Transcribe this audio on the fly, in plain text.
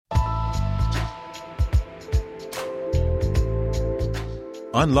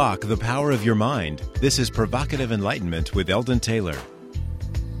Unlock the power of your mind. This is Provocative Enlightenment with Eldon Taylor.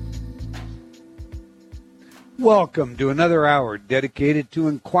 Welcome to another hour dedicated to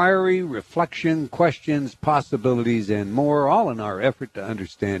inquiry, reflection, questions, possibilities, and more, all in our effort to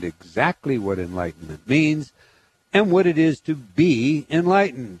understand exactly what enlightenment means and what it is to be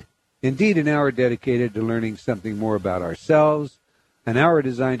enlightened. Indeed, an hour dedicated to learning something more about ourselves, an hour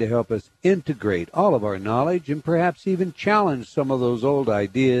designed to help us integrate all of our knowledge and perhaps even challenge some of those old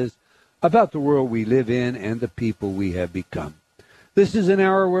ideas about the world we live in and the people we have become. This is an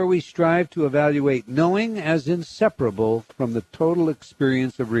hour where we strive to evaluate knowing as inseparable from the total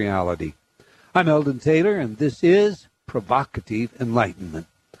experience of reality. I'm Eldon Taylor, and this is Provocative Enlightenment.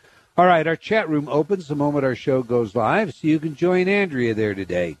 All right, our chat room opens the moment our show goes live, so you can join Andrea there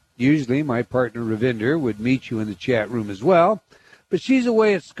today. Usually, my partner Ravinder would meet you in the chat room as well, but she's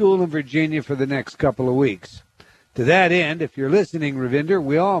away at school in Virginia for the next couple of weeks. To that end, if you're listening, Ravinder,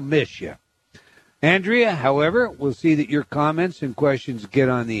 we all miss you. Andrea, however, will see that your comments and questions get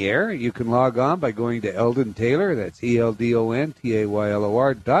on the air. You can log on by going to Eldon Taylor, that's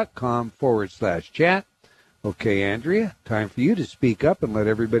ELDONTAYLOR.com/chat. Okay, Andrea, time for you to speak up and let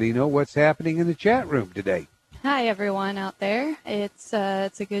everybody know what's happening in the chat room today. Hi, everyone out there. It's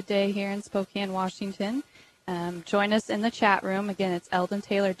a good day here in Spokane, Washington. Join us in the chat room. Again, it's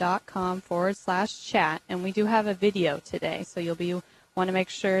eldontaylor.com/chat, and we do have a video today, so you'll want to make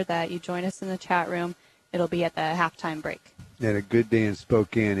sure that you join us in the chat room. It'll be at the halftime break. And a good day in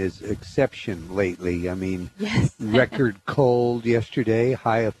Spokane is exception lately. I mean, yes. Record cold yesterday,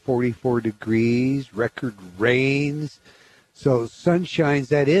 high of 44 degrees, record rains. So sunshines,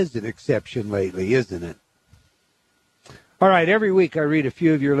 that is an exception lately, isn't it? All right, every week I read a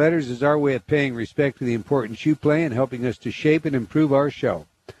few of your letters as our way of paying respect to the importance you play in helping us to shape and improve our show.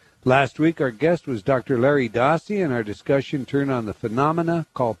 Last week, our guest was Dr. Larry Dossey, and our discussion turned on the phenomena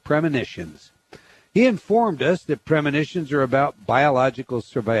called premonitions. He informed us that premonitions are about biological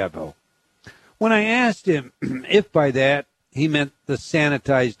survival. When I asked him if by that he meant the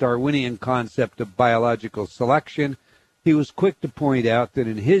sanitized Darwinian concept of biological selection, he was quick to point out that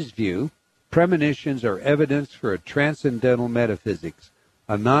in his view, premonitions are evidence for a transcendental metaphysics,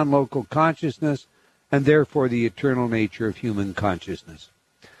 a non-local consciousness, and therefore the eternal nature of human consciousness.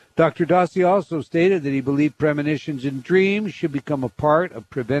 Dr. Dossey also stated that he believed premonitions and dreams should become a part of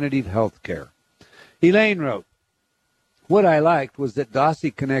preventative health care. Elaine wrote, "What I liked was that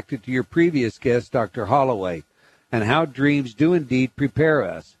Dossey connected to your previous guest, Dr. Holloway, and how dreams do indeed prepare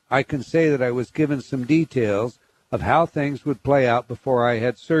us. I can say that I was given some details of how things would play out before I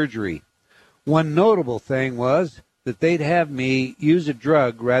had surgery. One notable thing was that they'd have me use a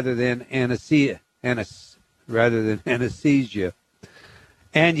drug rather than anesthesia.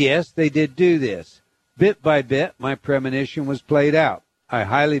 And yes, they did do this. Bit by bit, my premonition was played out. I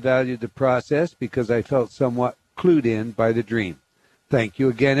highly valued the process because I felt somewhat clued in by the dream. Thank you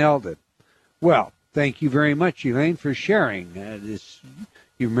again, Eldon." Well, thank you very much, Elaine, for sharing this.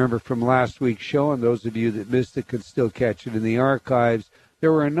 You remember from last week's show, and those of you that missed it can still catch it in the archives,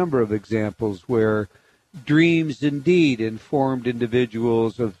 there were a number of examples where dreams indeed informed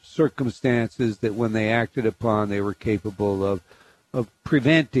individuals of circumstances that when they acted upon, they were capable of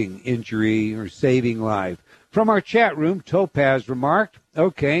preventing injury or saving life. From our chat room, Topaz remarked,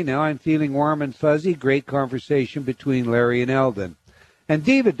 "Okay, now I'm feeling warm and fuzzy. Great conversation between Larry and Eldon." And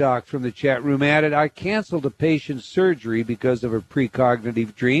Diva Doc from the chat room added, "I canceled a patient's surgery because of a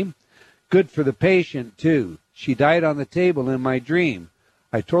precognitive dream. Good for the patient, too. She died on the table in my dream.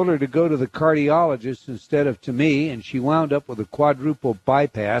 I told her to go to the cardiologist instead of to me, and she wound up with a quadruple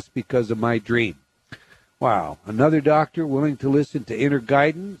bypass because of my dream." Wow, another doctor willing to listen to inner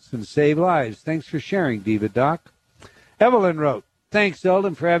guidance and save lives. Thanks for sharing, Diva Doc. Evelyn wrote, "Thanks,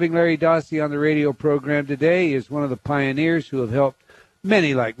 Eldon, for having Larry Dossey on the radio program today. He is one of the pioneers who have helped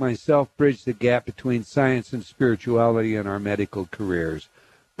many like myself bridge the gap between science and spirituality in our medical careers.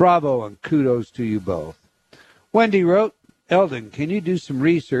 Bravo and kudos to you both." Wendy wrote, "Eldon, can you do some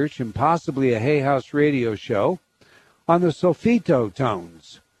research and possibly a Hay House radio show on the Solfito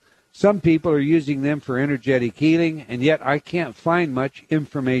tones? Some people are using them for energetic healing, and yet I can't find much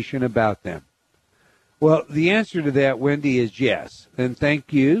information about them." Well, the answer to that, Wendy, is yes. And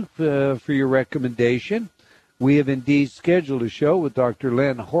thank you for your recommendation. We have indeed scheduled a show with Dr.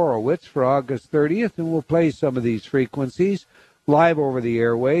 Len Horowitz for August 30th, and we'll play some of these frequencies live over the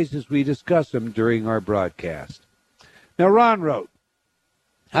airways as we discuss them during our broadcast. Now, Ron wrote,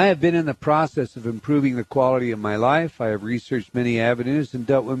 "I have been in the process of improving the quality of my life. I have researched many avenues and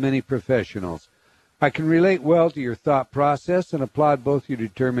dealt with many professionals. I can relate well to your thought process and applaud both your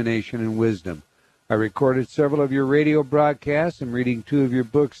determination and wisdom. I recorded several of your radio broadcasts. I'm reading 2 of your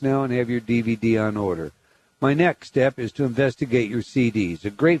books now and have your DVD on order. My next step is to investigate your CDs. A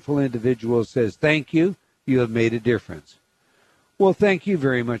grateful individual says, thank you. You have made a difference. Well, thank you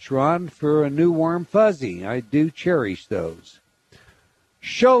very much, Ron, for a new warm fuzzy. I do cherish those.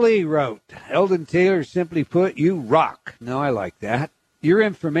 Sholey wrote, Eldon Taylor, simply put, you rock. Now, I like that. Your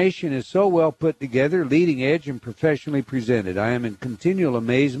information is so well put together, leading edge, and professionally presented. I am in continual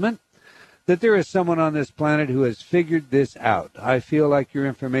amazement that there is someone on this planet who has figured this out. I feel like your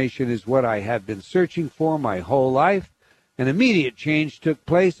information is what I have been searching for my whole life. An immediate change took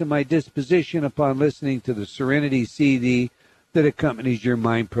place in my disposition upon listening to the Serenity CD that accompanies your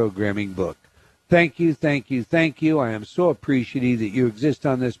mind programming book. Thank you, thank you, thank you. I am so appreciative that you exist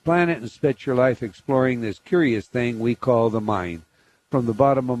on this planet and spent your life exploring this curious thing we call the mind. From the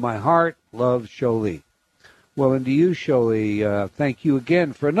bottom of my heart, love, Sholey. Well, and to you, Sholey, thank you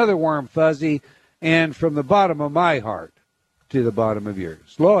again for another warm fuzzy, and from the bottom of my heart to the bottom of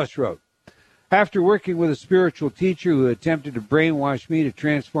yours. Lois wrote, after working with a spiritual teacher who attempted to brainwash me to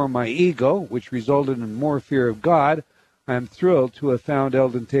transform my ego, which resulted in more fear of God, I am thrilled to have found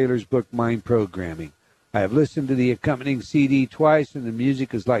Eldon Taylor's book, Mind Programming. I have listened to the accompanying CD twice, and the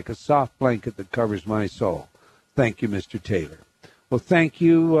music is like a soft blanket that covers my soul. Thank you, Mr. Taylor. Well, thank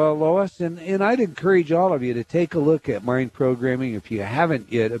you, Lois, and I'd encourage all of you to take a look at Mind Programming. If you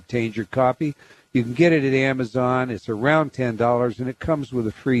haven't yet obtained your copy, you can get it at Amazon. It's around $10, and it comes with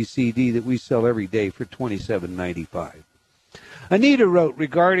a free CD that we sell every day for $27.95. Anita wrote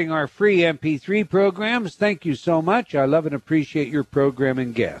regarding our free MP3 programs, thank you so much. I love and appreciate your program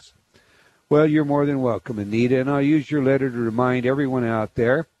and guests. Well, you're more than welcome, Anita, and I'll use your letter to remind everyone out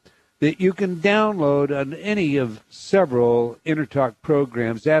there that you can download on any of several InnerTalk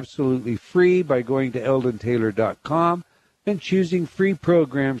programs absolutely free by going to eldontaylor.com and choosing free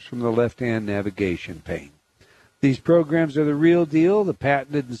programs from the left-hand navigation pane. These programs are the real deal, the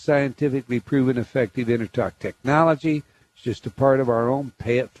patented and scientifically proven effective InnerTalk technology. It's just a part of our own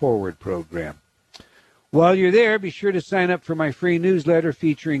Pay It Forward program. While you're there, be sure to sign up for my free newsletter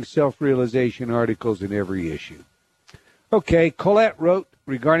featuring self-realization articles in every issue. Okay, Colette wrote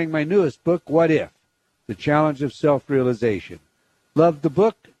regarding my newest book, What If? The Challenge of Self-Realization. Loved the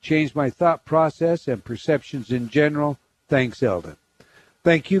book, changed my thought process and perceptions in general. Thanks, Eldon.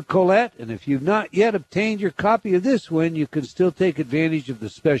 Thank you, Colette. And if you've not yet obtained your copy of this one, you can still take advantage of the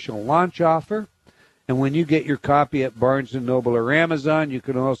special launch offer. And when you get your copy at Barnes & Noble or Amazon, you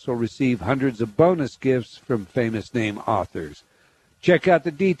can also receive hundreds of bonus gifts from famous name authors. Check out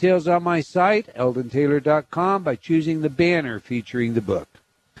the details on my site, eldontaylor.com, by choosing the banner featuring the book.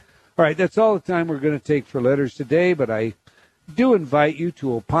 All right, that's all the time we're going to take for letters today, but I do invite you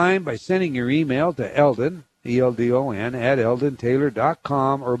to opine by sending your email to Eldon, E-L-D-O-N, at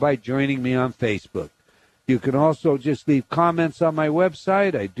eldontaylor.com, or by joining me on Facebook. You can also just leave comments on my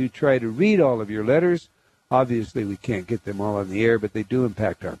website. I do try to read all of your letters. Obviously, we can't get them all on the air, but they do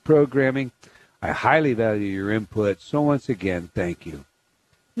impact our programming. I highly value your input, so once again, thank you.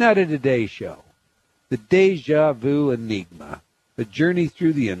 Now to today's show, the Deja Vu Enigma, a journey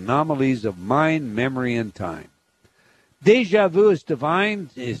through the anomalies of mind, memory, and time. Deja vu is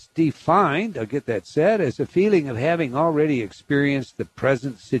defined, I'll get that said, as a feeling of having already experienced the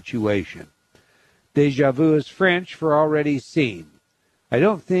present situation. Deja vu is French for already seen. I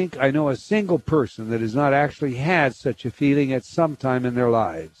don't think I know a single person that has not actually had such a feeling at some time in their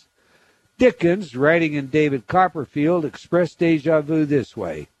lives. Dickens, writing in David Copperfield, expressed deja vu this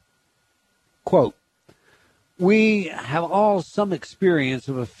way, quote, we have all some experience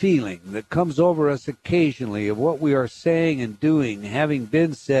of a feeling that comes over us occasionally of what we are saying and doing, having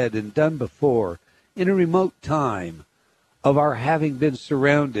been said and done before, in a remote time, of our having been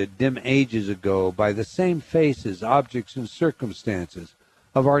surrounded dim ages ago by the same faces, objects, and circumstances,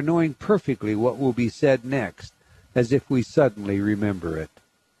 of our knowing perfectly what will be said next, as if we suddenly remember it.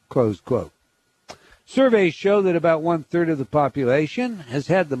 Close quote. Surveys show that about one-third of the population has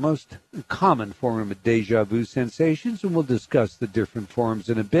had the most common form of deja vu sensations, and we'll discuss the different forms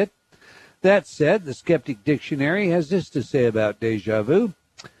in a bit. That said, the Skeptic Dictionary has this to say about deja vu.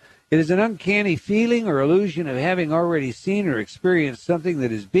 It is an uncanny feeling or illusion of having already seen or experienced something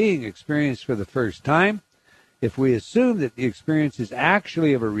that is being experienced for the first time. If we assume that the experience is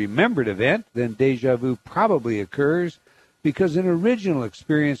actually of a remembered event, then deja vu probably occurs because an original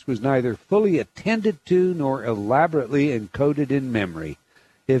experience was neither fully attended to nor elaborately encoded in memory.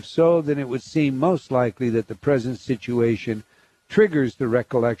 If so, then it would seem most likely that the present situation triggers the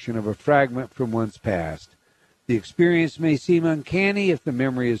recollection of a fragment from one's past. The experience may seem uncanny if the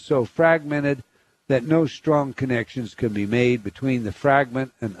memory is so fragmented that no strong connections can be made between the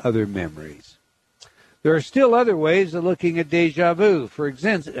fragment and other memories. There are still other ways of looking at deja vu. For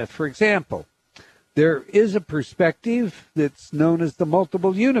example, there is a perspective that's known as the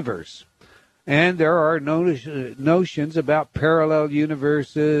multiple universe. And there are notions about parallel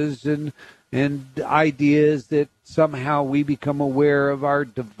universes and ideas that somehow we become aware of our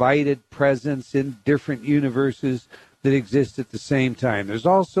divided presence in different universes that exist at the same time. There's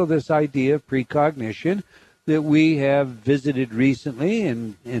also this idea of precognition that we have visited recently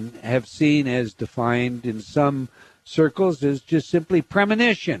and have seen as defined in some circles as just simply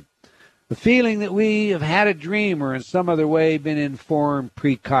premonition. The feeling that we have had a dream or in some other way been informed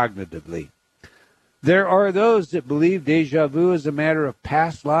precognitively. There are those that believe deja vu is a matter of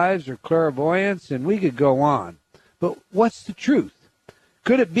past lives or clairvoyance, and we could go on. But what's the truth?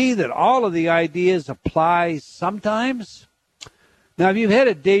 Could it be that all of the ideas apply sometimes? Now, if you've had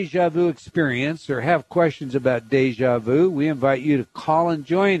a deja vu experience or have questions about deja vu, we invite you to call and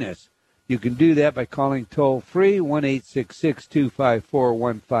join us. You can do that by calling toll-free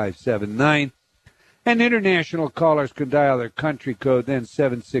 1-866-254-1579. And international callers can dial their country code, then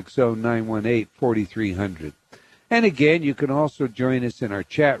 760-918-4300. And again, you can also join us in our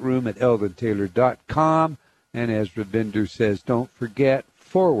chat room at eldontaylor.com. And as Ravinder says, don't forget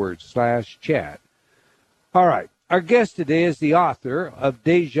 /chat. All right. Our guest today is the author of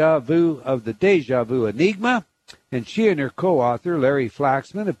the Deja Vu Enigma. And she and her co-author, Larry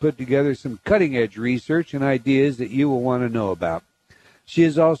Flaxman, have put together some cutting-edge research and ideas that you will want to know about. She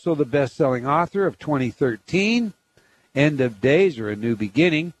is also the best-selling author of 2013, End of Days or A New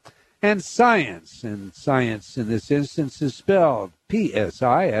Beginning, and Science. And science in this instance is spelled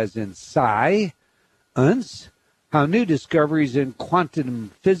P-S-I, as in science, how new discoveries in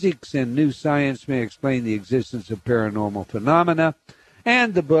quantum physics and new science may explain the existence of paranormal phenomena,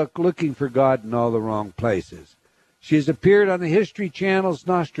 and the book Looking for God in All the Wrong Places. She has appeared on the History Channel's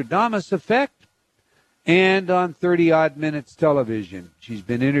Nostradamus Effect, and on 30-odd Minutes television. She's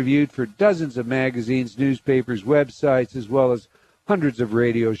been interviewed for dozens of magazines, newspapers, websites, as well as hundreds of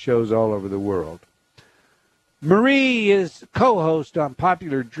radio shows all over the world. Marie is co-host on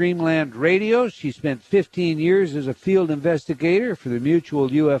popular Dreamland Radio. She spent 15 years as a field investigator for the Mutual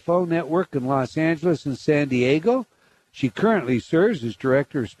UFO Network in Los Angeles and San Diego. She currently serves as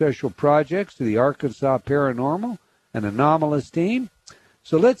Director of Special Projects to the Arkansas Paranormal and Anomalous team.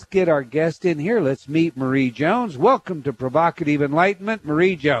 So let's get our guest in here. Let's meet Marie Jones. Welcome to Provocative Enlightenment,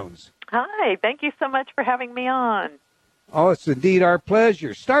 Marie Jones. Hi, thank you so much for having me on. Oh, it's indeed our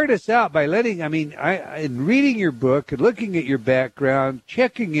pleasure. Start us out by in reading your book and looking at your background,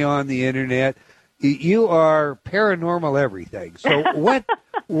 checking you on the internet, you are paranormal everything. So what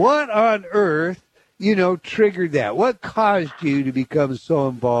on earth, triggered that? What caused you to become so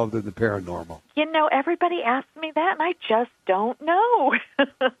involved in the paranormal? Everybody asks me that, and I just don't know.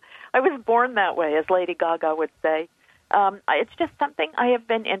 I was born that way, as Lady Gaga would say. It's just something I have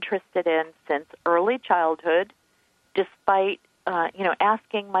been interested in since early childhood, despite,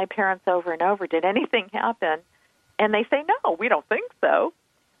 asking my parents over and over, did anything happen? And they say, no, we don't think so.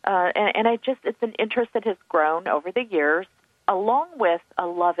 It's an interest that has grown over the years, along with a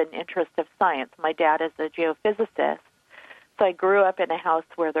love and interest of science. My dad is a geophysicist, so I grew up in a house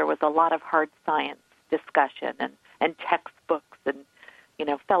where there was a lot of hard science discussion and textbooks and,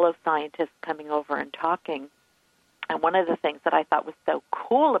 fellow scientists coming over and talking. And one of the things that I thought was so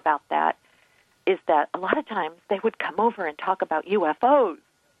cool about that is that a lot of times they would come over and talk about UFOs.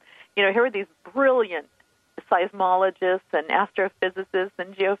 Here are these brilliant seismologists and astrophysicists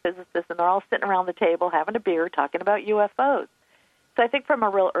and geophysicists, and they're all sitting around the table having a beer talking about UFOs. So I think from a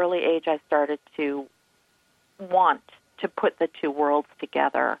real early age I started to want to put the two worlds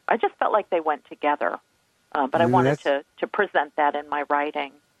together. I just felt like they went together, but I wanted to present that in my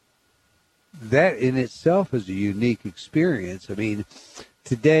writing. That in itself is a unique experience. I mean,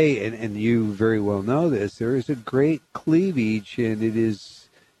 today, and you very well know this, there is a great cleavage, and it is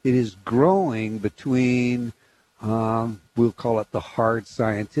growing between, we'll call it the hard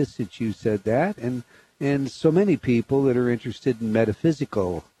scientists, that you said that, and so many people that are interested in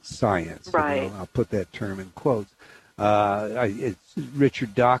metaphysical science. Right. I'll put that term in quotes.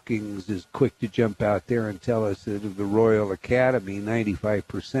 Richard Dawkins is quick to jump out there and tell us that of the Royal Academy,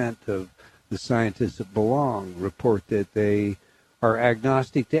 95% of the scientists that belong report that they are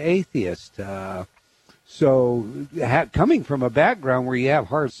agnostic to atheist. So coming from a background where you have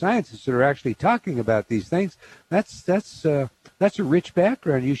hard scientists that are actually talking about these things, that's a rich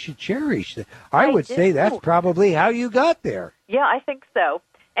background you should cherish. I would say that's probably how you got there. Yeah, I think so.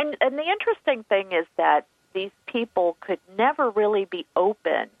 And the interesting thing is that these people could never really be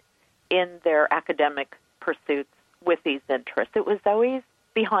open in their academic pursuits with these interests. It was always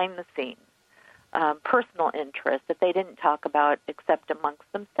behind the scenes. personal interests that they didn't talk about except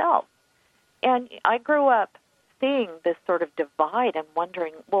amongst themselves. And I grew up seeing this sort of divide and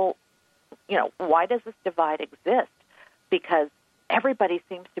wondering, well, why does this divide exist? Because everybody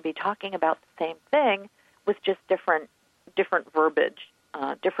seems to be talking about the same thing with just different verbiage,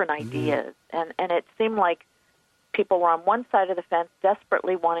 different ideas. And it seemed like people were on one side of the fence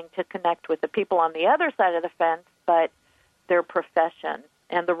desperately wanting to connect with the people on the other side of the fence, but their profession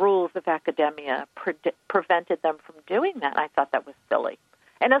and the rules of academia prevented them from doing that. I thought that was silly.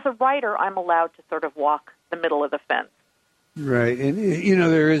 And as a writer, I'm allowed to sort of walk the middle of the fence. Right. And,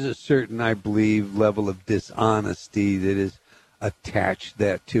 there is a certain, I believe, level of dishonesty that is attached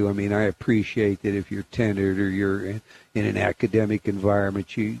that too. I mean, I appreciate that if you're tenured or you're in an academic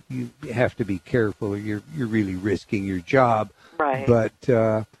environment, you have to be careful or you're really risking your job. Right.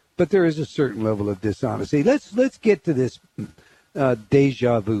 But there is a certain level of dishonesty. Let's get to this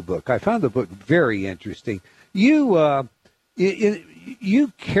Deja Vu book. I found the book very interesting. You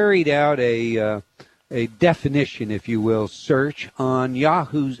carried out a definition, if you will, search on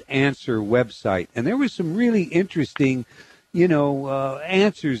Yahoo's Answer website, and there was some really interesting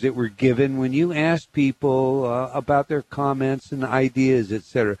answers that were given when you asked people about their comments and ideas,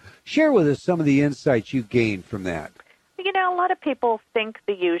 etc. Share with us some of the insights you gained from that. A lot of people think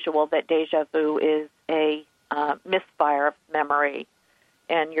the usual, that deja vu is a misfire of memory,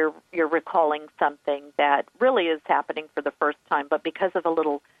 and you're recalling something that really is happening for the first time, but because of a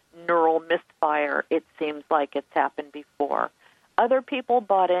little neural misfire, it seems like it's happened before. Other people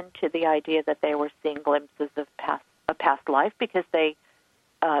bought into the idea that they were seeing glimpses of a past life because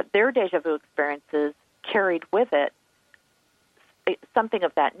their deja vu experiences carried with it something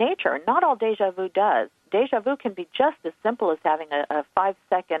of that nature. Not all deja vu does. Deja vu can be just as simple as having a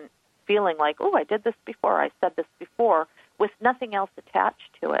 5-second feeling like, oh, I did this before, I said this before, with nothing else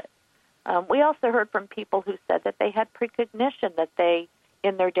attached to it. We also heard from people who said that they had precognition, that they,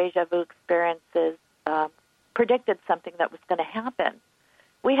 in their deja vu experiences, predicted something that was going to happen.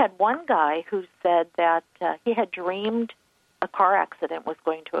 We had one guy who said that he had dreamed a car accident was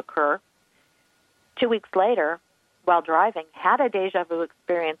going to occur. 2 weeks later, while driving, had a deja vu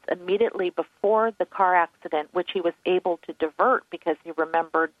experience immediately before the car accident, which he was able to divert because he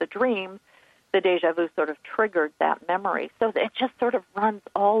remembered the dream. The deja vu sort of triggered that memory. So it just sort of runs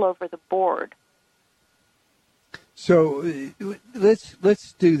all over the board. So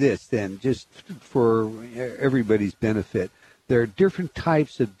let's do this then, just for everybody's benefit. There are different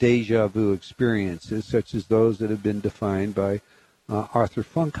types of deja vu experiences, such as those that have been defined by Arthur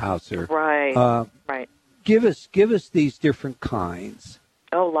Funkhauser. Right. Right. Give us these different kinds.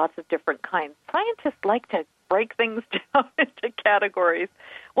 Oh, lots of different kinds. Scientists like to break things down into categories.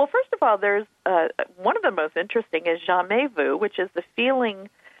 Well, first of all, there's one of the most interesting is jamais vu, which is the feeling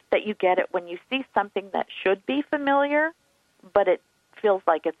that you get it when you see something that should be familiar, but it feels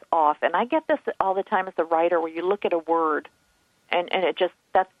like it's off. And I get this all the time as a writer, where you look at a word and it just,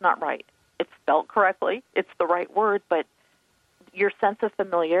 that's not right. It's spelled correctly, it's the right word, but your sense of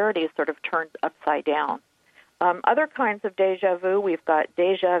familiarity is sort of turned upside down. Other kinds of deja vu, we've got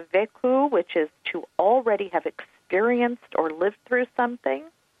déjà vécu, which is to already have experienced or lived through something.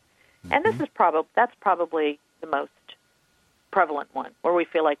 And this is that's probably the most prevalent one, where we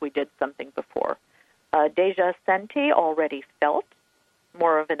feel like we did something before. Déjà senti, already felt,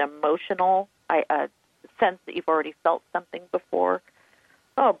 more of an emotional sense that you've already felt something before.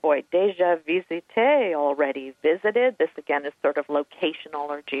 Oh, boy, déjà visité, already visited. This, again, is sort of locational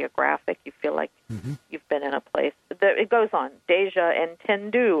or geographic. You feel like you've been in a place. It goes on. Déjà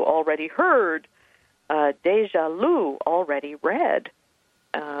entendu, already heard. Déjà lu, already read.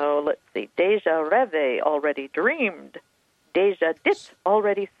 Let's see. Déjà rêvé, already dreamed. Déjà dit,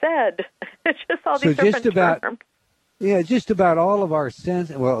 already said. It's just all these different terms. Yeah, just about all of our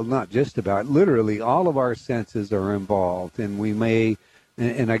senses, well, not just about, literally all of our senses are involved, and we may...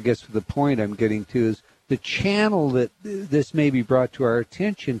 And I guess the point I'm getting to is the channel that this may be brought to our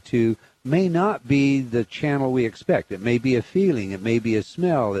attention to may not be the channel we expect. It may be a feeling. It may be a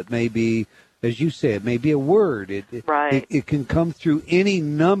smell. It may be, as you say, it may be a word. It can come through any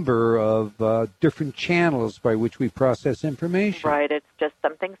number of different channels by which we process information. Right. It's just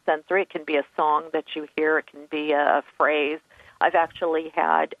something sensory. It can be a song that you hear. It can be a phrase. I've actually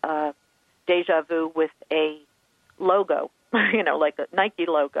had deja vu with a logo. Like a Nike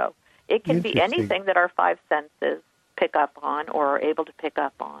logo. It can be anything that our five senses pick up on or are able to pick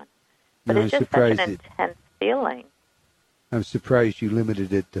up on. But it's just such an intense feeling. I'm surprised you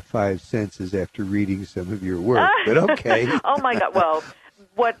limited it to five senses after reading some of your work, but okay. Oh, my God. Well,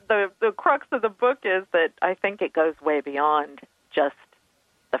 what the crux of the book is that I think it goes way beyond just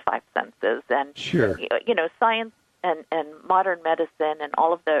the five senses. And, Sure. Science and modern medicine and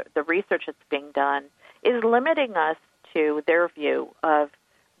all of the research that's being done is limiting us to their view of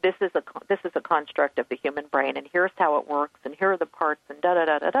this is a construct of the human brain, and here's how it works, and here are the parts, and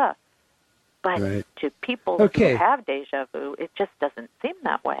da-da-da-da-da. But Right. to people Okay. who have deja vu, it just doesn't seem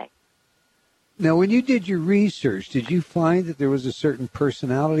that way. Now, when you did your research, did you find that there was a certain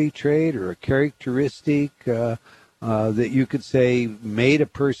personality trait or a characteristic that you could say made a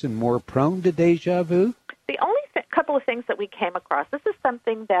person more prone to deja vu? The only couple of things that we came across, this is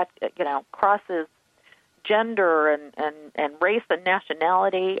something that, crosses gender and race and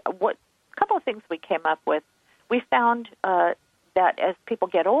nationality. A couple of things we came up with, we found that as people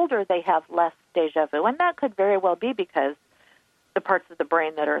get older, they have less deja vu, and that could very well be because the parts of the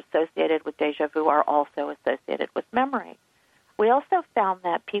brain that are associated with deja vu are also associated with memory. We also found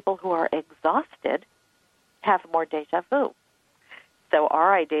that people who are exhausted have more deja vu. So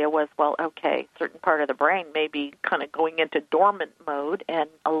our idea was, well, okay, certain part of the brain may be kind of going into dormant mode and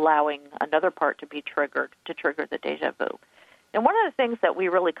allowing another part to be triggered to trigger the deja vu. And one of the things that we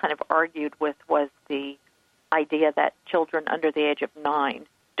really kind of argued with was the idea that children under the age of 9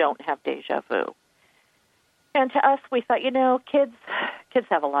 don't have deja vu. And to us, we thought, kids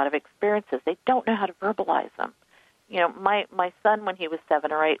have a lot of experiences. They don't know how to verbalize them. My son, when he was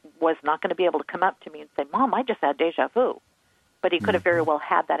 7 or 8, was not going to be able to come up to me and say, "Mom, I just had deja vu." But he could have very well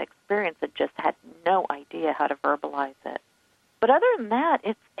had that experience and just had no idea how to verbalize it. But other than that,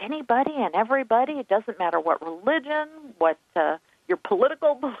 it's anybody and everybody. It doesn't matter what religion, what your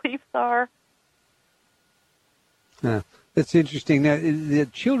political beliefs are. That's interesting. Now, the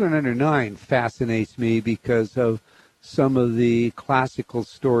children under 9 fascinates me because of some of the classical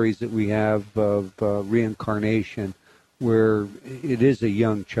stories that we have of reincarnation, where it is a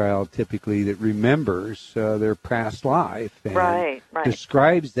young child typically that remembers their past life and Right.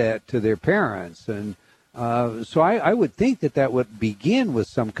 describes that to their parents. And so I would think that would begin with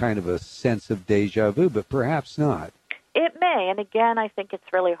some kind of a sense of deja vu, but perhaps not. It may. And again, I think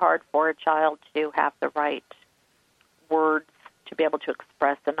it's really hard for a child to have the right words to be able to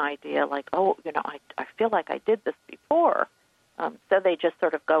express an idea like, I feel like I did this before. So they just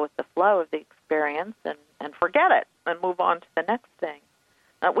sort of go with the flow of the experience and forget it and move on to the next thing.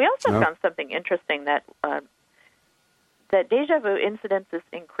 We also found something interesting that deja vu incidences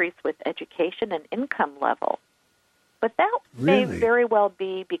increase with education and income level. But that may very well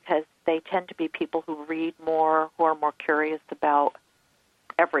be because they tend to be people who read more, who are more curious about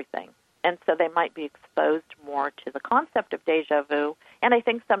everything. And so they might be exposed more to the concept of deja vu. And I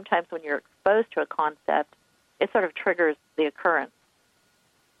think sometimes when you're exposed to a concept, it sort of triggers the occurrence.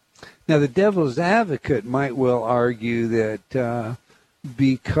 Now, the devil's advocate might well argue that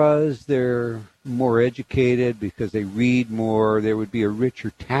because they're more educated, because they read more, there would be a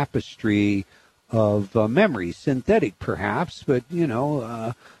richer tapestry of memory, synthetic perhaps, but,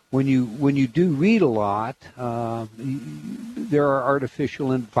 when you do read a lot, there are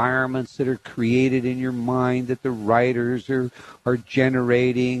artificial environments that are created in your mind that the writers are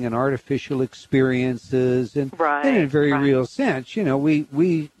generating, and artificial experiences, and in a very real sense,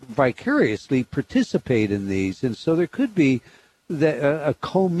 we vicariously participate in these, and so there could be a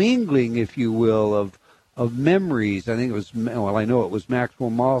commingling, if you will, of memories. I think I know it was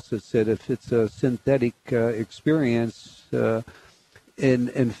Maxwell Maltz that said if it's a synthetic experience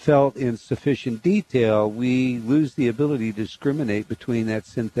and felt in sufficient detail, we lose the ability to discriminate between that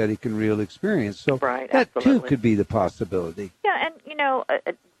synthetic and real experience. So that absolutely. too could be the possibility. Yeah,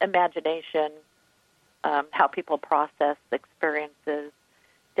 and imagination, how people process experiences,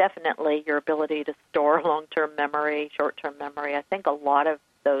 definitely your ability to store long-term memory, short-term memory. I think a lot of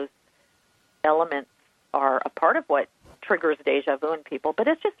those elements are a part of what triggers deja vu in people, but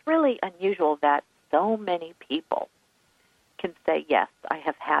it's just really unusual that so many people can say, yes, I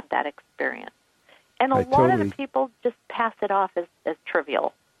have had that experience. And a lot of the people just pass it off as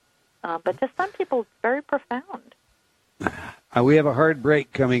trivial. But to some people, it's very profound. We have a hard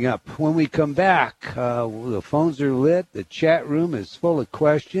break coming up. When we come back, the phones are lit. The chat room is full of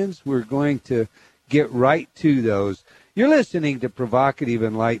questions. We're going to get right to those. You're listening to Provocative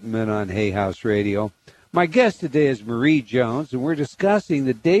Enlightenment on Hay House Radio. My guest today is Marie Jones, and we're discussing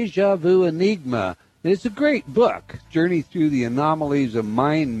the Deja Vu Enigma. And it's a great book, Journey Through the Anomalies of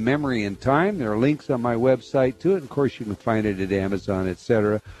Mind, Memory, and Time. There are links on my website to it. And of course, you can find it at Amazon,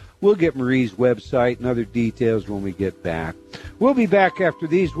 etc. We'll get Marie's website and other details when we get back. We'll be back after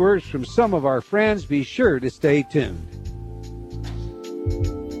these words from some of our friends. Be sure to stay tuned.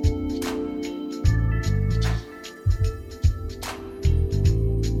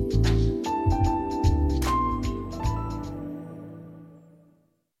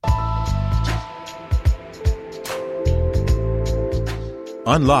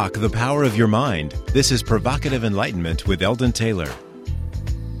 Unlock the power of your mind. This is Provocative Enlightenment with Eldon Taylor.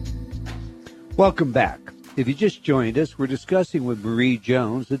 Welcome back. If you just joined us, we're discussing with Marie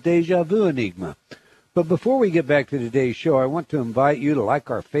Jones the Deja Vu Enigma. But before we get back to today's show, I want to invite you to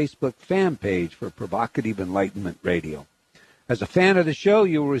like our Facebook fan page for Provocative Enlightenment Radio. As a fan of the show,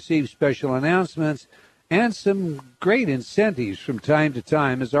 you will receive special announcements and some great incentives from time to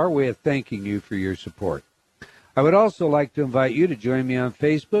time as our way of thanking you for your support. I would also like to invite you to join me on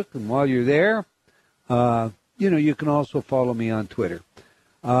Facebook, and while you're there, you can also follow me on Twitter.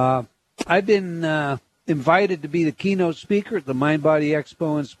 I've been invited to be the keynote speaker at the Mind Body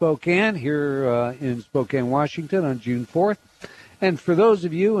Expo in Spokane, here in Spokane, Washington, on June 4th. And for those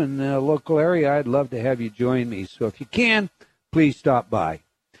of you in the local area, I'd love to have you join me. So if you can, please stop by.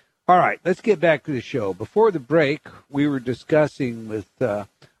 All right, let's get back to the show. Before the break, we were discussing with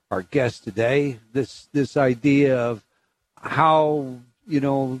our guest today this idea of how,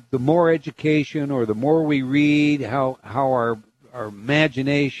 the more education or the more we read, how our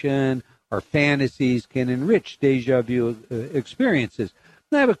imagination, our fantasies can enrich deja vu experiences.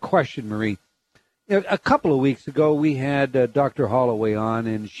 And I have a question, Marie. A couple of weeks ago, we had Dr. Holloway on,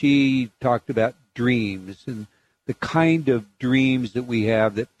 and she talked about dreams and the kind of dreams that we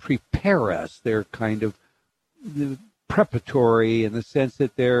have that prepare us. They're kind of preparatory in the sense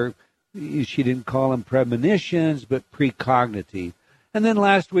that she didn't call them premonitions, but precognitive. And then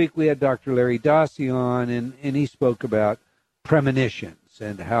last week we had Dr. Larry Dossey on, and he spoke about premonitions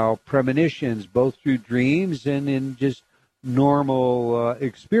and how premonitions, both through dreams and in just normal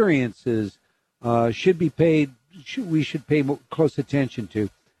experiences, we should pay close attention to.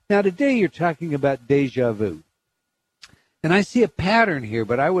 Now, today you're talking about deja vu. And I see a pattern here,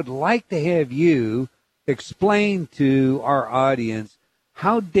 but I would like to have you explain to our audience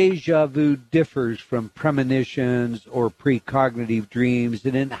how deja vu differs from premonitions or precognitive dreams,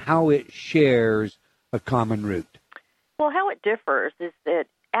 and then how it shares a common root. Well, how it differs is that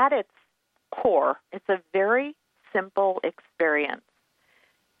at its core, it's a very simple experience,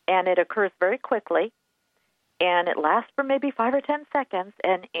 and it occurs very quickly, and it lasts for maybe 5 or 10 seconds,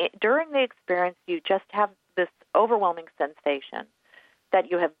 and during the experience, you just have this overwhelming sensation that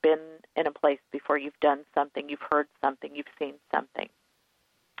you have been in a place before, you've done something, you've heard something, you've seen something.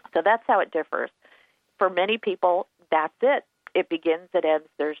 So that's how it differs. For many people, that's it. It begins, it ends.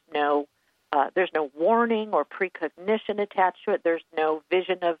 There's no warning or precognition attached to it. There's no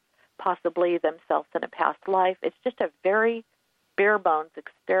vision of possibly themselves in a past life. It's just a very bare bones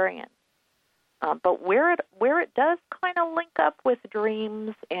experience. But where it does kind of link up with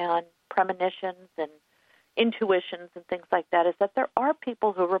dreams and premonitions and intuitions and things like that is that there are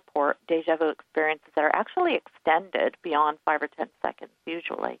people who report deja vu experiences that are actually extended beyond 5 or 10 seconds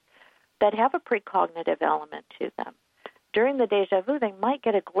usually, that have a precognitive element to them. During the deja vu, they might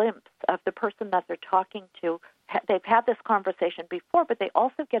get a glimpse of the person that they're talking to. They've had this conversation before, but they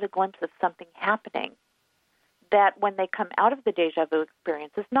also get a glimpse of something happening that when they come out of the deja vu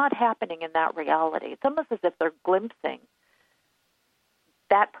experience is not happening in that reality. It's almost as if they're glimpsing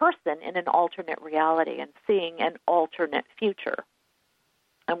that person in an alternate reality and seeing an alternate future.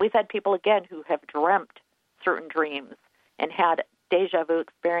 And we've had people, again, who have dreamt certain dreams and had deja vu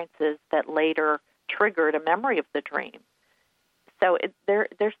experiences that later triggered a memory of the dream. So there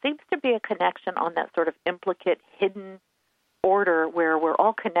seems to be a connection on that sort of implicate, hidden order where we're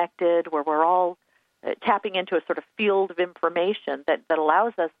all connected, where we're all tapping into a sort of field of information that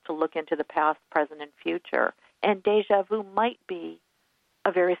allows us to look into the past, present, and future. And deja vu might be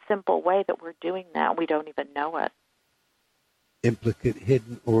a very simple way that we're doing that. We don't even know it. Implicate,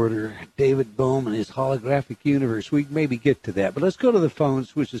 hidden order, David Bohm and his holographic universe. We maybe get to that. But let's go to the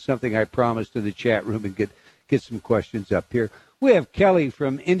phones, which is something I promised in the chat room, and get some questions up here. We have Kelly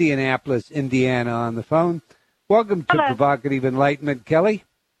from Indianapolis, Indiana on the phone. Welcome to Provocative Enlightenment, Kelly.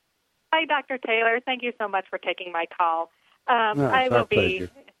 Hi, Dr. Taylor. Thank you so much for taking my call.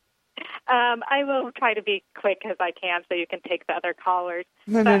 Pleasure. I will try to be quick as I can so you can take the other callers.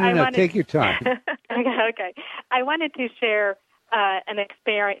 No. Take your time. Okay. I wanted to share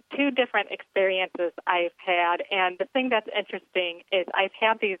two different experiences I've had. And the thing that's interesting is I've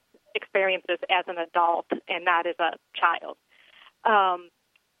had these experiences as an adult and not as a child.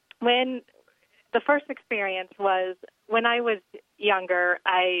 When the first experience was when I was younger,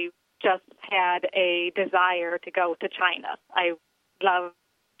 I just had a desire to go to China. I love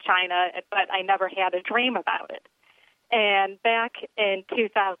China, but I never had a dream about it. And back in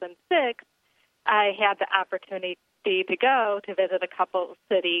 2006, I had the opportunity to go to visit a couple of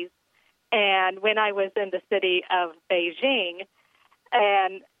cities. And when I was in the city of Beijing,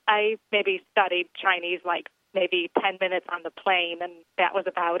 and I maybe studied Chinese like maybe 10 minutes on the plane, and that was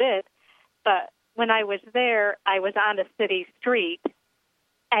about it. But when I was there, I was on a city street,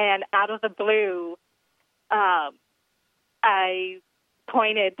 and out of the blue, I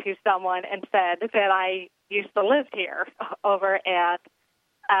pointed to someone and said that I used to live here over at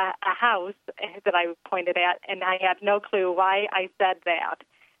a house that I pointed at, and I had no clue why I said that.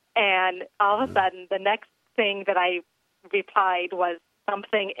 And all of a sudden, the next thing that I replied was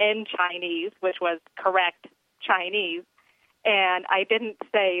something in Chinese, which was correct Chinese. And I didn't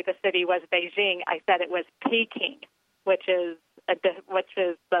say the city was Beijing. I said it was Peking, which is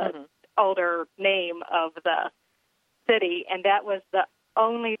the older name of the city. And that was the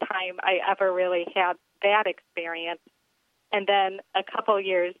only time I ever really had that experience. And then a couple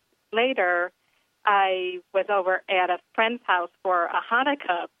years later, I was over at a friend's house for a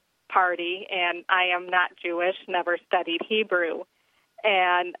Hanukkah party, and I am not Jewish, never studied Hebrew.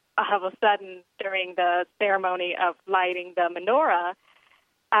 And all of a sudden, during the ceremony of lighting the menorah,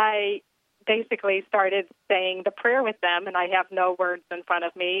 I basically started saying the prayer with them, and I have no words in front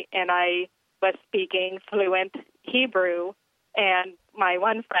of me, and I was speaking fluent Hebrew, and my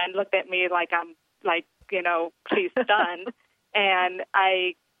one friend looked at me like I'm, she's stunned, and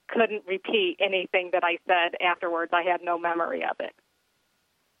I couldn't repeat anything that I said afterwards. I had no memory of it.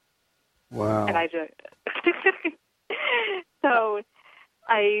 Wow. And I just... So,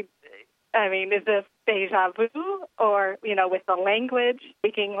 I mean, is this deja vu, or, with the language,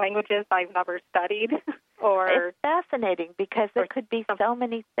 speaking languages I've never studied? Or it's fascinating because it could be so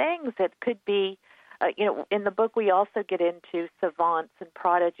many things. It could be, in the book we also get into savants and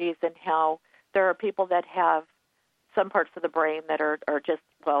prodigies and how there are people that have some parts of the brain that are just,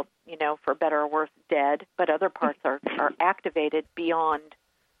 for better or worse, dead, but other parts are activated beyond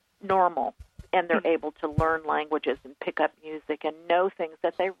normal, and they're able to learn languages and pick up music and know things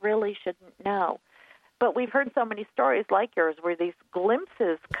that they really shouldn't know. But we've heard so many stories like yours where these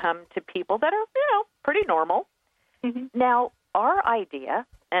glimpses come to people that are, pretty normal. Mm-hmm. Now, our idea,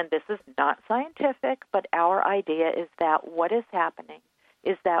 and this is not scientific, but our idea is that what is happening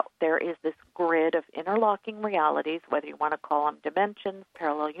is that there is this grid of interlocking realities, whether you want to call them dimensions,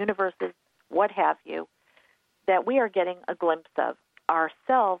 parallel universes, what have you, that we are getting a glimpse of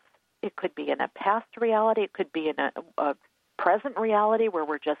ourselves. It could be in a past reality. It could be in a present reality where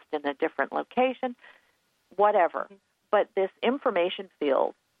we're just in a different location, whatever. But this information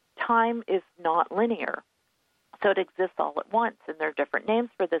field, time is not linear. So it exists all at once, and there are different names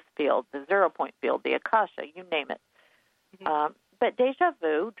for this field, the zero-point field, the Akasha, you name it. Mm-hmm. But deja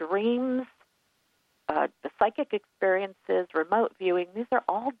vu, dreams, the psychic experiences, remote viewing, these are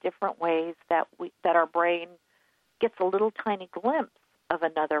all different ways that our brain gets a little tiny glimpse of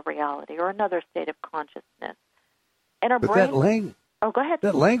another reality or another state of consciousness. And our brain... Oh, go ahead.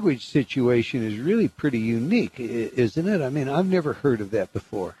 That language situation is really pretty unique, isn't it? I mean, I've never heard of that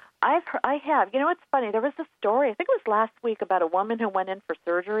before. I have. It's funny. There was a story, I think it was last week, about a woman who went in for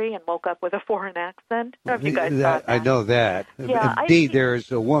surgery and woke up with a foreign accent. I don't know if you guys saw that. I know that. Yeah, indeed,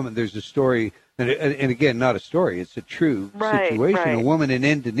 there's a story, and again, not a story, it's a true situation. Right. A woman in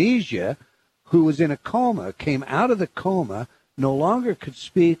Indonesia who was in a coma, came out of the coma, no longer could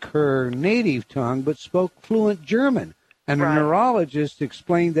speak her native tongue, but spoke fluent German. And a neurologist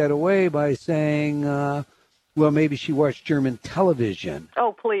explained that away by saying, maybe she watched German television.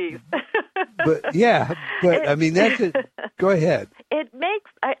 Oh, please. I mean, that's it. Go ahead. It makes,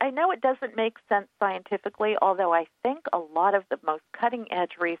 I know it doesn't make sense scientifically, although I think a lot of the most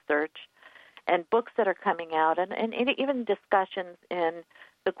cutting-edge research and books that are coming out, and even discussions in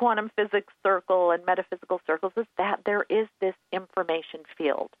the quantum physics circle and metaphysical circles, is that there is this information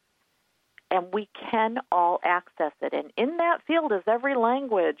field. And we can all access it. And in that field is every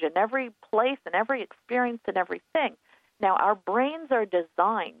language and every place and every experience and everything. Now, our brains are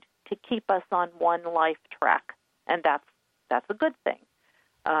designed to keep us on one life track, and that's a good thing.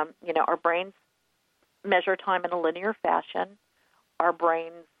 Our brains measure time in a linear fashion. Our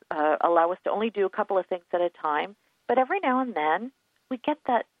brains allow us to only do a couple of things at a time. But every now and then, we get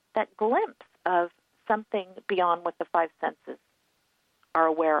that glimpse of something beyond what the five senses are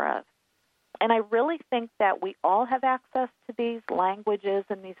aware of. And I really think that we all have access to these languages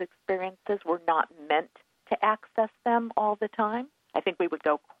and these experiences. We're not meant to access them all the time. I think we would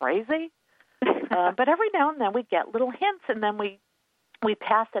go crazy. But every now and then we get little hints, and then we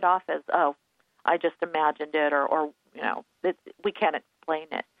pass it off as, oh, I just imagined it, or we can't explain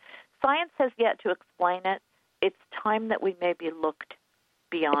it. Science has yet to explain it. It's time that we maybe looked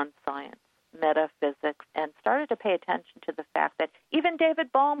beyond science, metaphysics, and started to pay attention to the fact that even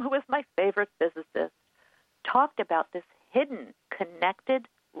David Bohm, who is my favorite physicist, talked about this hidden, connected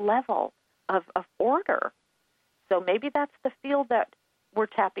level of order So maybe that's the field that we're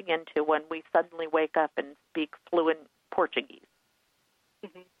tapping into when we suddenly wake up and speak fluent Portuguese.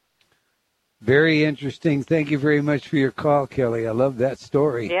 Mm-hmm. Very interesting. Thank you very much for your call, Kelly. I love that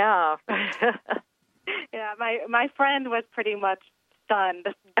story. Yeah. Yeah, my friend was pretty much stunned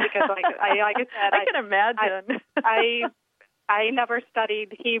because, like I said, I can imagine. I never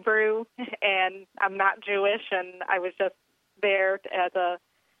studied Hebrew, and I'm not Jewish, and I was just there as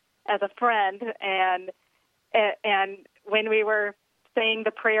a friend, and when we were saying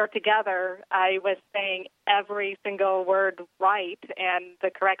the prayer together, I was saying every single word right and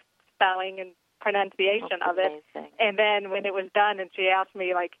the correct spelling and pronunciation of it. Amazing. And then when it was done, and she asked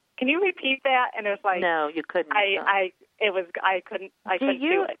me, like, "Can you repeat that?" And it was like, no, you couldn't. I couldn't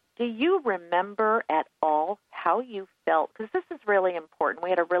do it. Do you remember at all how you felt? Because this is really important. We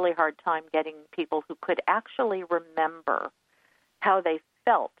had a really hard time getting people who could actually remember how they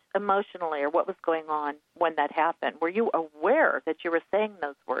felt emotionally or what was going on when that happened. Were you aware that you were saying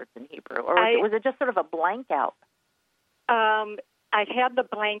those words in Hebrew, or was it just sort of a blank out? I had the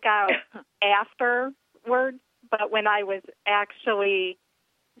blank out afterwards, but when I was actually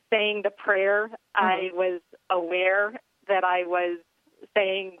saying the prayer, I was aware that I was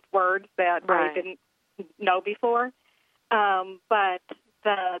saying words that I didn't know before. But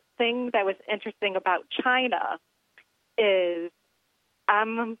the thing that was interesting about China is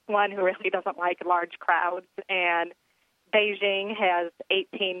I'm one who really doesn't like large crowds, and Beijing has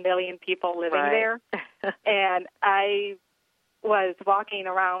 18 million people living there. And I was walking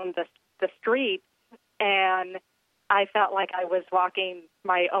around the streets, and I felt like I was walking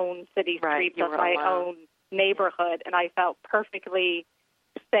my own city streets of my own neighborhood, and I felt perfectly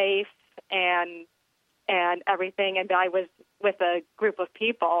safe and everything. And I was with a group of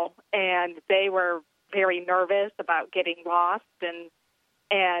people, and they were very nervous about getting lost and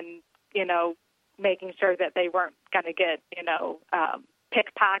making sure that they weren't going to get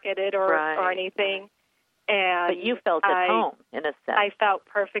pickpocketed or anything. And but you felt at home, in a sense. I felt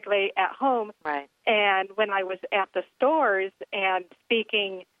perfectly at home. Right. And when I was at the stores and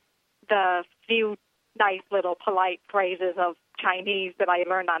speaking the few nice little polite phrases of Chinese that I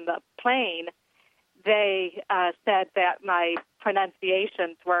learned on the plane, they said that my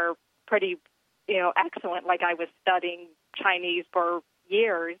pronunciations were pretty, excellent, like I was studying Chinese for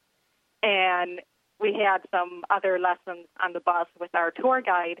years. And we had some other lessons on the bus with our tour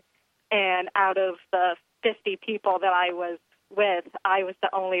guide, and out of the 50 people that I was with, I was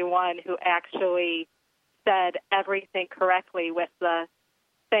the only one who actually said everything correctly with the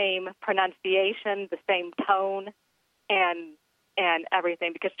same pronunciation, the same tone, and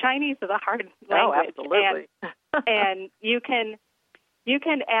everything, because Chinese is a hard language. Oh, absolutely. And you can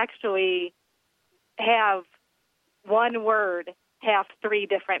actually have one word have three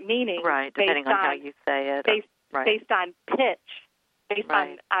different meanings. Right, depending on how you say it. Based on pitch.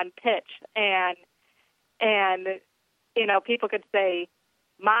 On pitch. And people could say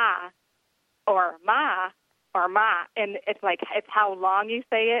ma or ma, and it's like, it's how long you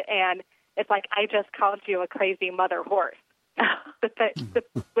say it, and it's like, I just called you a crazy mother horse with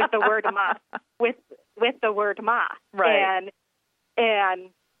the word ma, with the word ma. Right.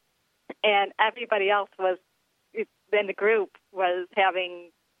 And everybody else was in the group was having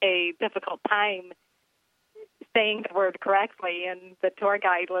a difficult time saying the word correctly, and the tour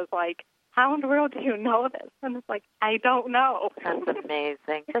guide was like, "How in the world do you know this?" And it's like, I don't know. That's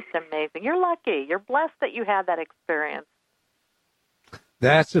amazing. That's amazing. You're lucky. You're blessed that you had that experience.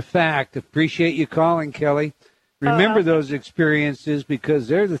 That's a fact. Appreciate you calling, Kelly. Remember those experiences, because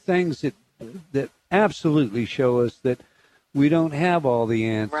they're the things that absolutely show us that we don't have all the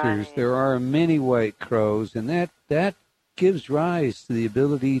answers. Right. There are many white crows, and that gives rise to the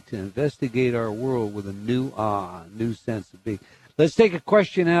ability to investigate our world with a new new sense of being. Let's take a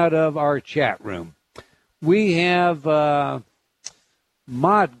question out of our chat room. We have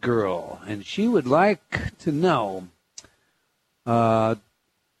Mod Girl, and she would like to know,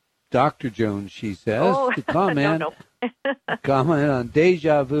 Dr. Jones, she says, to comment, comment on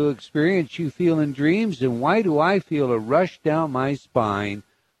deja vu experience you feel in dreams, and why do I feel a rush down my spine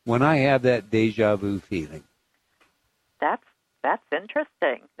when I have that deja vu feeling? That's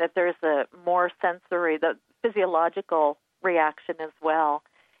interesting, that there's a more sensory, the physiological reaction as well.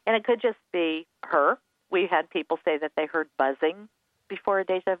 And it could just be her. We had people say that they heard buzzing before a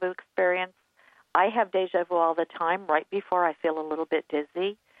deja vu experience. I have deja vu all the time right before I feel a little bit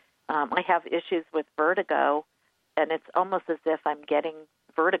dizzy. I have issues with vertigo, and it's almost as if I'm getting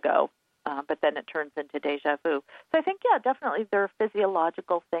vertigo, but then it turns into deja vu. So I think, definitely there are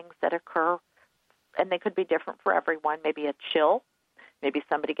physiological things that occur, and they could be different for everyone. Maybe a chill. Maybe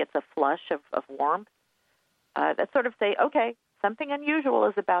somebody gets a flush of warmth. that sort of say, okay, something unusual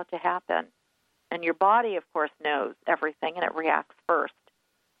is about to happen. And your body, of course, knows everything, and it reacts first.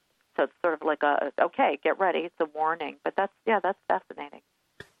 So it's sort of like okay, get ready. It's a warning. But that's fascinating.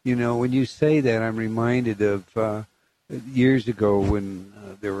 You know, when you say that, I'm reminded of years ago when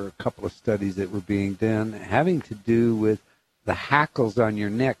there were a couple of studies that were being done having to do with the hackles on your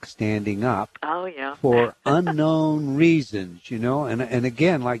neck standing up. Oh, yeah. For unknown reasons, you know. And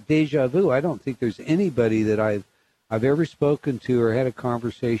again, like deja vu, I don't think there's anybody that I've ever spoken to or had a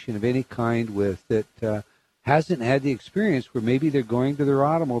conversation of any kind with that hasn't had the experience where maybe they're going to their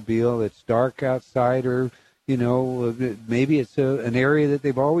automobile, it's dark outside, or, you know, maybe it's an area that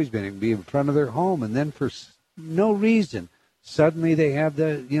they've always been in, be in front of their home, and then for no reason, suddenly they have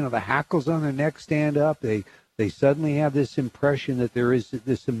the hackles on their neck stand up. They suddenly have this impression that there is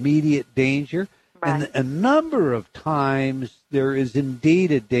this immediate danger. Right. And a number of times there is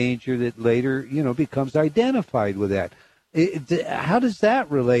indeed a danger that later, you know, becomes identified with that. How does that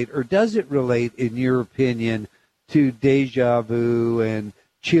relate, or does it relate, in your opinion, to deja vu and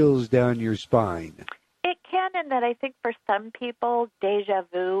chills down your spine? It can, in that I think for some people, deja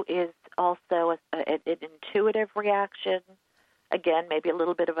vu is also an intuitive reaction. Again, maybe a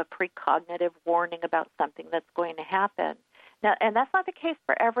little bit of a precognitive warning about something that's going to happen. Now, and that's not the case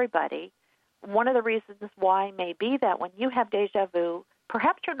for everybody. One of the reasons why may be that when you have deja vu,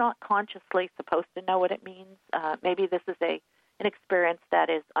 perhaps you're not consciously supposed to know what it means. Maybe this is an experience that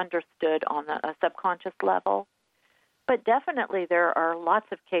is understood on a subconscious level. But definitely there are lots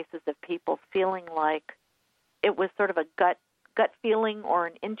of cases of people feeling like it was sort of a gut feeling or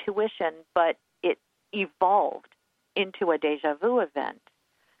an intuition, but it evolved into a deja vu event.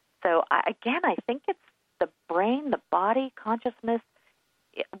 So I think it's the brain, the body, consciousness,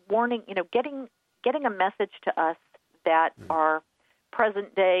 warning, you know, getting a message to us that our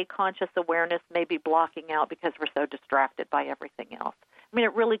present-day conscious awareness may be blocking out because we're so distracted by everything else. I mean,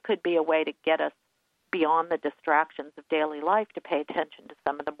 it really could be a way to get us beyond the distractions of daily life to pay attention to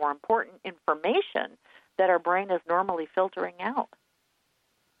some of the more important information that our brain is normally filtering out.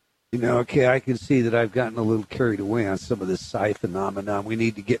 You know, okay, I can see that I've gotten a little carried away on some of this psi phenomenon. We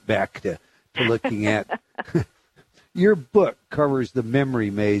need to get back to looking at. Your book covers the memory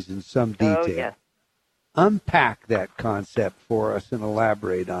maze in some detail. Oh, yes. Unpack that concept for us and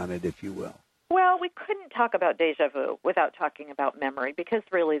elaborate on it, if you will. Well, we couldn't talk about deja vu without talking about memory, because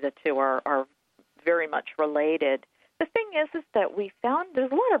really the two are very much related. The thing is that we found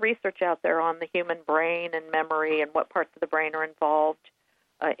there's a lot of research out there on the human brain and memory and what parts of the brain are involved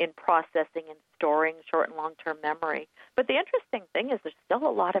in processing and storing short and long-term memory. But the interesting thing is there's still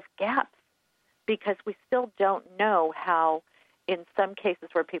a lot of gaps, because we still don't know how, in some cases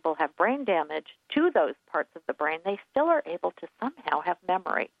where people have brain damage to those parts of the brain, they still are able to somehow have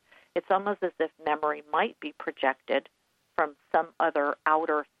memory. It's almost as if memory might be projected from some other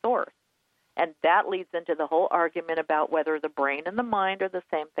outer source. And that leads into the whole argument about whether the brain and the mind are the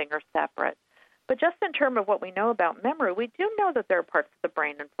same thing or separate. But just in terms of what we know about memory, we do know that there are parts of the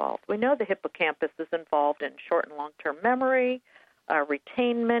brain involved. We know the hippocampus is involved in short and long-term memory,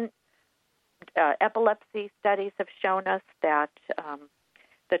 retainment. Epilepsy studies have shown us that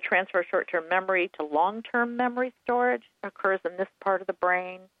the transfer of short-term memory to long-term memory storage occurs in this part of the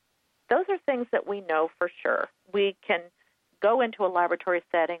brain. Those are things that we know for sure. We can go into a laboratory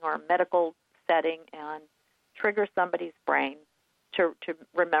setting or a medical setting and trigger somebody's brain to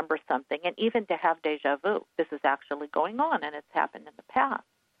remember something, and even to have deja vu. This is actually going on, and it's happened in the past.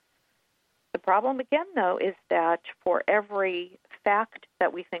 The problem, again, though, is that for every fact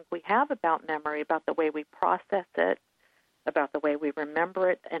that we think we have about memory, about the way we process it, about the way we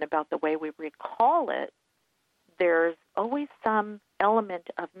remember it, and about the way we recall it, there's always some element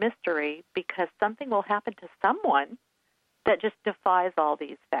of mystery, because something will happen to someone that just defies all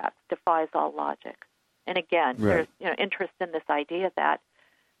these facts, defies all logic. And again, Right. There's interest in this idea that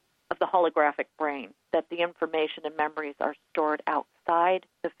of the holographic brain, that the information and memories are stored outside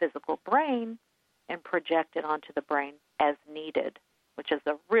the physical brain and projected onto the brain as needed, which is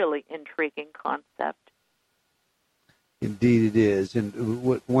a really intriguing concept. Indeed it is.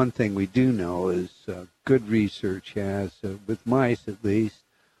 And one thing we do know is good research has, with mice at least,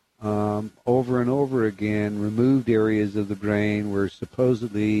 over and over again, removed areas of the brain where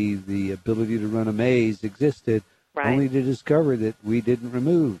supposedly the ability to run a maze existed, Right. only to discover that we didn't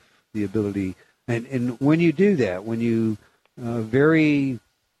remove the ability. And when you do that, when you very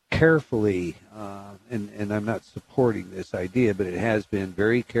carefully, and I'm not supporting this idea, but it has been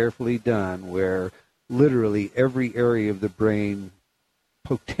very carefully done, where literally every area of the brain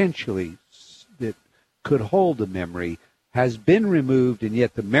potentially that could hold a memory has been removed and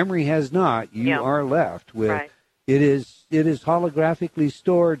yet the memory has not, you are left with it is holographically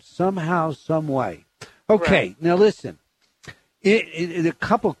stored somehow, some way. Okay, now listen. A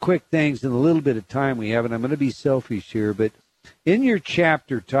couple quick things in the little bit of time we have, and I'm going to be selfish here, but in your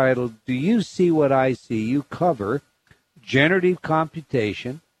chapter titled, Do You See What I See?, you cover generative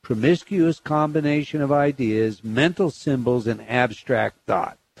computation, promiscuous combination of ideas, mental symbols, and abstract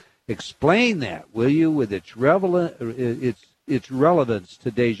thought. Explain that, will you, with its relevance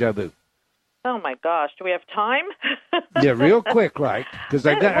to déjà vu? Oh my gosh, do we have time? Yeah, real quick, right? Because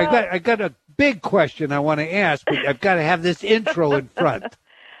I got a big question I want to ask, but I've got to have this intro in front.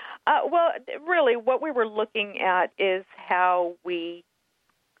 Well, really, what we were looking at is how we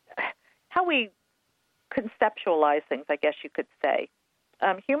conceptualize things, I guess you could say.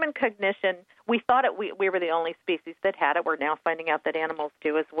 Human cognition, we thought we were the only species that had it. We're now finding out that animals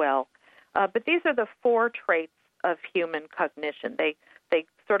do as well. But these are the 4 traits of human cognition. They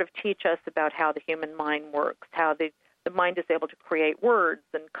sort of teach us about how the human mind works, how the mind is able to create words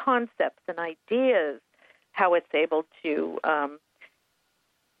and concepts and ideas, how it's able to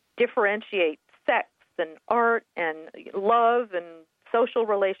differentiate sex and art and love and social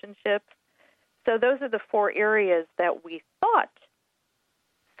relationships. So those are the 4 areas that we thought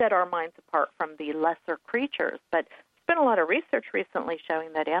set our minds apart from the lesser creatures. But there's been a lot of research recently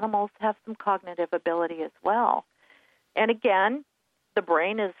showing that animals have some cognitive ability as well. And again, the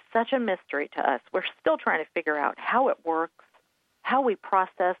brain is such a mystery to us. We're still trying to figure out how it works, how we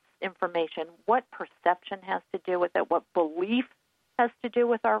process information, what perception has to do with it, what belief has to do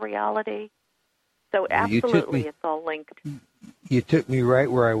with our reality. So absolutely, it's all linked. You took me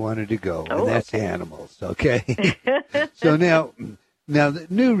right where I wanted to go, and that's animals, okay? So now the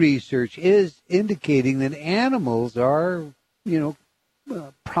new research is indicating that animals are,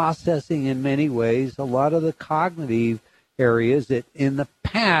 processing in many ways a lot of the cognitive areas that in the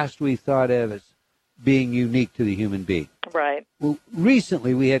past we thought of as being unique to the human being. Right. Well,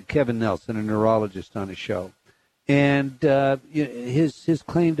 recently we had Kevin Nelson, a neurologist, on a show. And his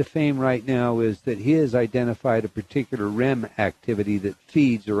claim to fame right now is that he has identified a particular REM activity that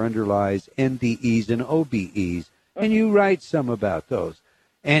feeds or underlies NDEs and OBEs. And you write some about those.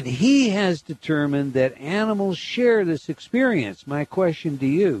 And he has determined that animals share this experience. My question to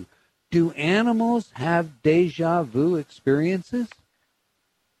you, do animals have déjà vu experiences?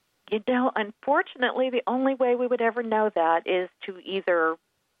 Unfortunately, the only way we would ever know that is to either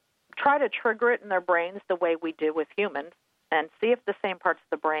try to trigger it in their brains the way we do with humans and see if the same parts of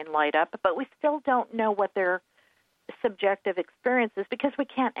the brain light up, but we still don't know what their subjective experience is because we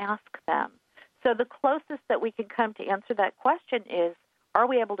can't ask them. So the closest that we can come to answer that question is, are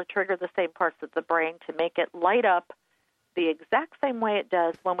we able to trigger the same parts of the brain to make it light up the exact same way it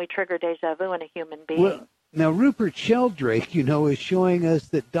does when we trigger déjà vu in a human being? Well, now, Rupert Sheldrake, is showing us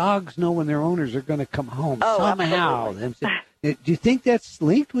that dogs know when their owners are going to come home somehow. Do you think that's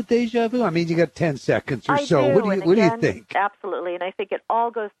linked with déjà vu? I mean, you got 10 seconds or so. Do. What do you think? Absolutely, and I think it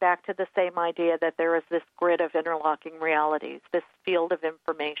all goes back to the same idea that there is this grid of interlocking realities, this field of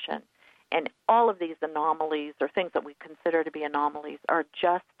information, and all of these anomalies or things that we consider to be anomalies are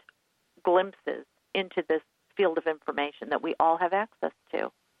just glimpses into this field of information that we all have access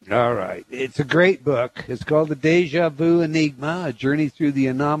to. All right. It's a great book. It's called The Déjà Vu Enigma, A Journey Through the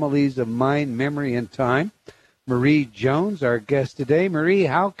Anomalies of Mind, Memory, and Time. Marie Jones, our guest today. Marie,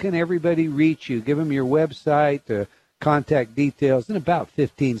 how can everybody reach you? Give them your website, contact details in about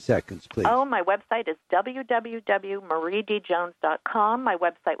 15 seconds, please. Oh, my website is www.mariedjones.com. My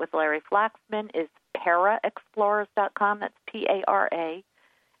website with Larry Flaxman is paraexplorers.com. That's P-A-R-A.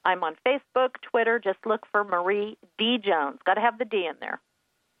 I'm on Facebook, Twitter. Just look for Marie D. Jones. Got to have the D in there.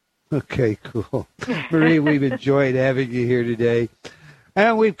 Okay, cool. Marie, we've enjoyed having you here today.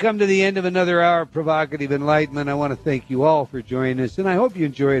 And we've come to the end of another hour of Provocative Enlightenment. I want to thank you all for joining us, and I hope you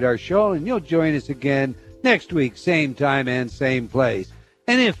enjoyed our show, and you'll join us again next week, same time and same place.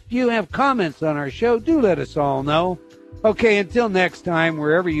 And if you have comments on our show, do let us all know. Okay, until next time,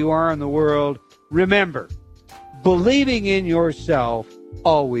 wherever you are in the world, remember, believing in yourself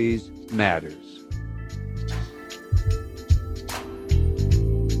always matters.